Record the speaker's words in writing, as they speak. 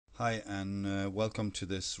Hi, and welcome to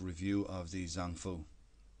this review of the Zang Fu.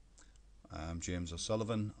 I'm James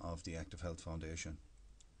O'Sullivan of the Active Health Foundation.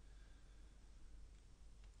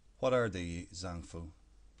 What are the Zang Fu?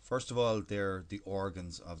 First of all, they're the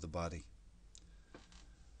organs of the body.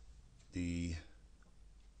 In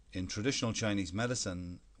traditional Chinese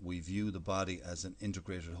medicine, we view the body as an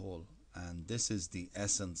integrated whole, and this is the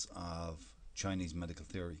essence of Chinese medical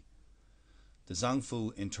theory. The Zang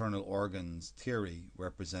Fu internal organs theory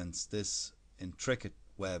represents this intricate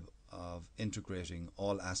web of integrating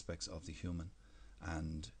all aspects of the human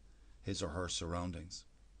and his or her surroundings.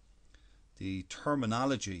 The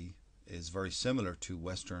terminology is very similar to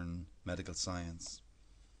Western medical science.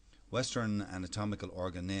 Western anatomical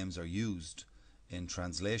organ names are used in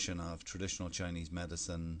translation of traditional Chinese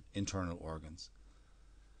medicine internal organs.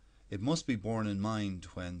 It must be borne in mind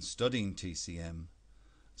when studying TCM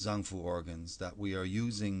Zang Fu organs that we are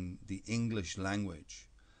using the English language,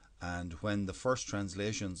 and when the first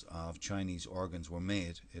translations of Chinese organs were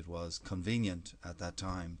made, it was convenient at that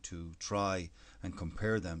time to try and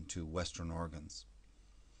compare them to Western organs.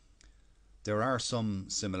 There are some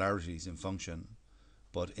similarities in function,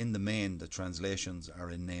 but in the main the translations are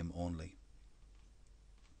in name only.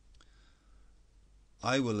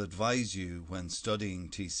 I will advise you when studying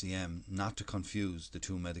TCM not to confuse the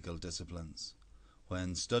two medical disciplines.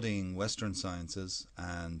 When studying Western Sciences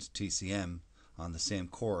and TCM on the same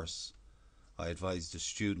course, I advise the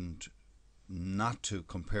student not to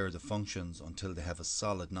compare the functions until they have a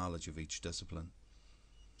solid knowledge of each discipline,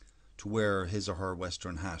 to wear his or her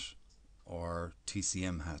Western hat, or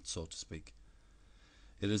TCM hat, so to speak.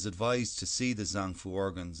 It is advised to see the Zang Fu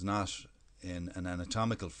organs not in an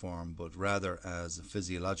anatomical form, but rather as a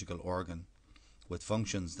physiological organ with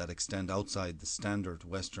functions that extend outside the standard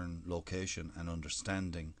Western location and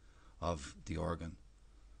understanding of the organ.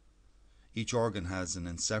 Each organ has an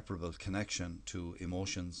inseparable connection to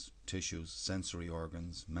emotions, tissues, sensory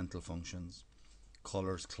organs, mental functions,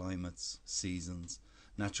 colours, climates, seasons,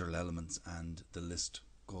 natural elements, and the list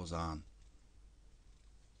goes on.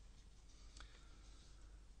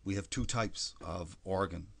 We have two types of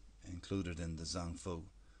organ included in the Zang Fu.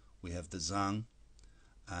 We have the Zang,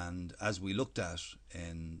 and as we looked at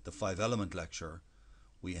in the 5-element lecture,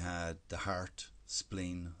 we had the heart,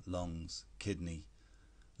 spleen, lungs, kidney,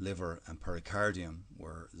 liver and pericardium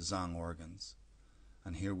were Zang organs.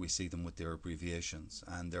 And here we see them with their abbreviations.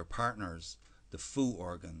 And their partners, the Fu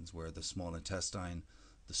organs, were the small intestine,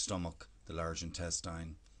 the stomach, the large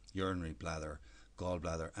intestine, urinary bladder,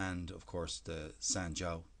 gallbladder, and of course the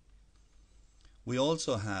Sanjiao. We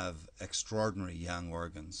also have extraordinary yang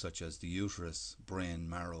organs such as the uterus, brain,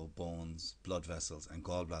 marrow, bones, blood vessels and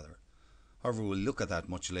gallbladder. However, we'll look at that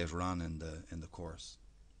much later on in the course.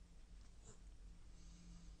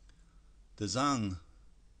 The Zang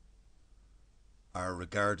are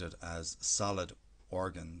regarded as solid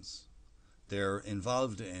organs. They're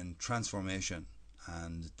involved in transformation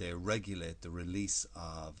and they regulate the release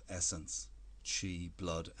of essence, qi,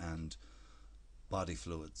 blood and body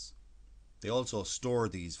fluids. They also store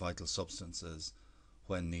these vital substances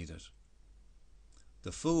when needed.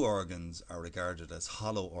 The Fu organs are regarded as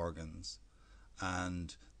hollow organs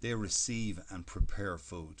and they receive and prepare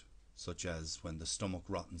food, such as when the stomach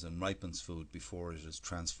rottens and ripens food before it is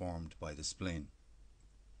transformed by the spleen.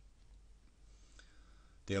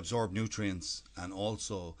 They absorb nutrients and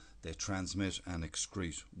also they transmit and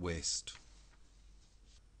excrete waste.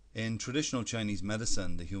 In traditional Chinese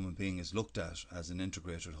medicine, the human being is looked at as an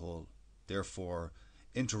integrated whole. Therefore,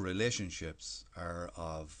 interrelationships are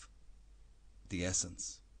of the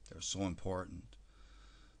essence. They're so important.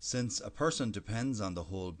 Since a person depends on the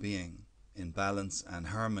whole being in balance and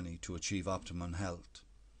harmony to achieve optimum health,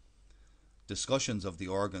 discussions of the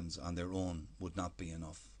organs on their own would not be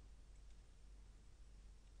enough.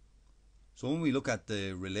 So when we look at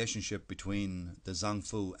the relationship between the Zang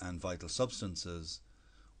Fu and vital substances,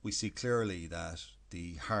 we see clearly that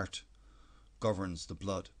the heart governs the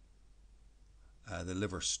blood. The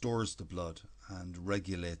liver stores the blood and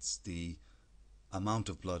regulates the amount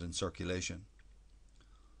of blood in circulation.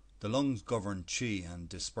 The lungs govern qi and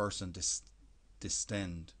disperse and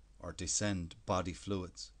descend body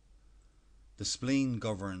fluids. The spleen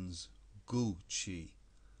governs gu qi.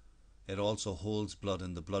 It also holds blood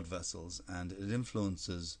in the blood vessels and it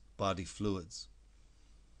influences body fluids.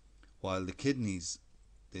 While the kidneys,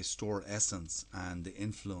 they store essence and they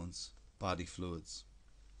influence body fluids.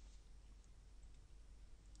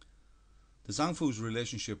 The Zang Fu's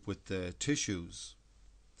relationship with the tissues.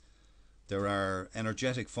 There are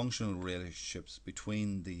energetic functional relationships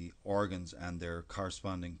between the organs and their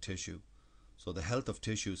corresponding tissue. So the health of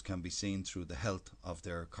tissues can be seen through the health of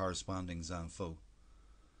their corresponding Zang Fu.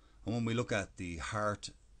 And when we look at the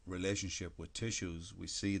heart relationship with tissues, we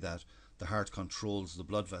see that the heart controls the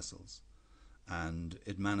blood vessels and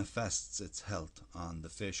it manifests its health on the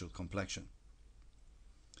facial complexion.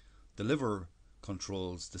 The liver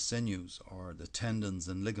controls the sinews or the tendons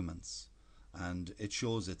and ligaments, and it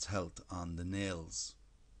shows its health on the nails.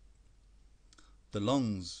 The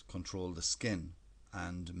lungs control the skin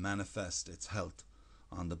and manifest its health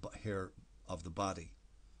on the hair of the body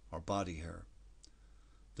or body hair.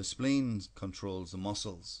 The spleen controls the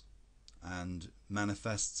muscles and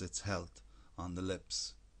manifests its health on the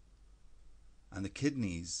lips. And the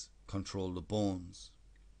kidneys control the bones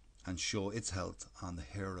and show its health on the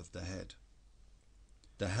hair of the head.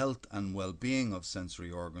 The health and well-being of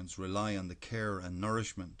sensory organs rely on the care and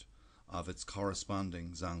nourishment of its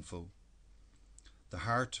corresponding Zang Fu. The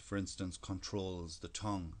heart, for instance, controls the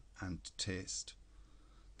tongue and taste.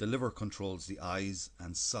 The liver controls the eyes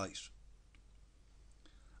and sight.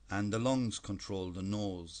 And the lungs control the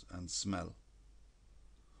nose and smell,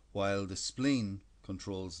 while the spleen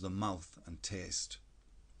controls the mouth and taste,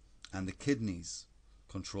 and the kidneys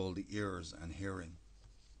control the ears and hearing.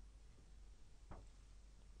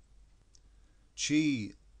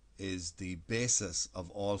 Qi is the basis of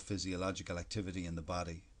all physiological activity in the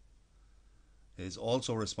body. It is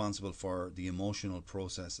also responsible for the emotional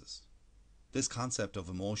processes. This concept of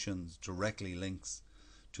emotions directly links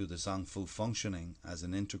to the Zang Fu functioning as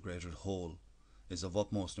an integrated whole is of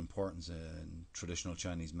utmost importance in traditional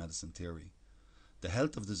Chinese medicine theory. The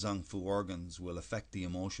health of the Zang Fu organs will affect the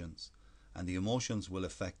emotions, and the emotions will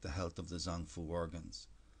affect the health of the Zang Fu organs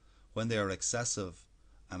when they are excessive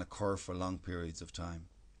and occur for long periods of time.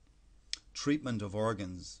 Treatment of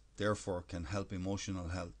organs, therefore, can help emotional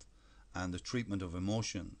health, and the treatment of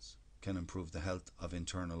emotions can improve the health of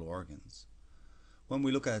internal organs. When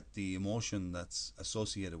we look at the emotion that's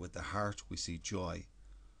associated with the heart, we see joy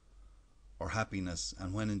or happiness,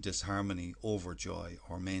 and when in disharmony, overjoy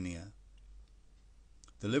or mania.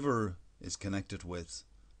 The liver is connected with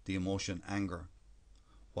the emotion anger,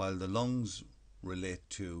 while the lungs relate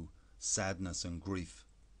to sadness and grief,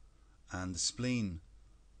 and the spleen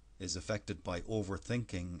is affected by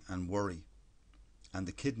overthinking and worry, and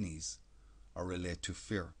the kidneys are related to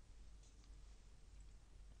fear.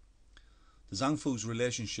 The Zang Fu's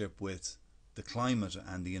relationship with the climate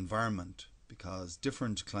and the environment, because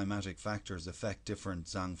different climatic factors affect different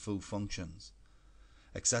Zang Fu functions.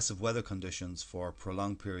 Excessive weather conditions for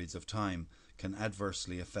prolonged periods of time can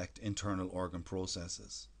adversely affect internal organ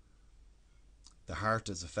processes. The heart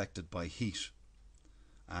is affected by heat,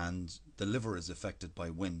 and the liver is affected by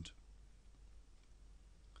wind.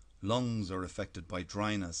 Lungs are affected by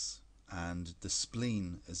dryness, and the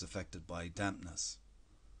spleen is affected by dampness.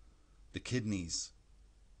 The kidneys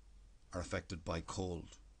are affected by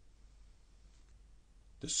cold.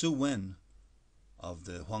 The Su Wen of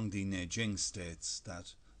the Huangdi Neijing states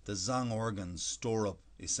that the Zang organs store up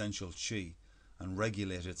essential qi and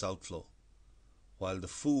regulate its outflow, while the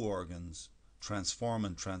Fu organs transform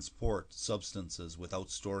and transport substances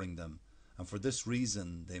without storing them, and for this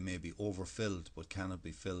reason they may be overfilled but cannot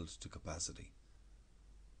be filled to capacity.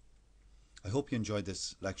 I hope you enjoyed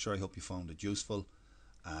this lecture. I hope you found it useful,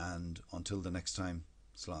 and until the next time,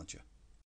 Sláinte.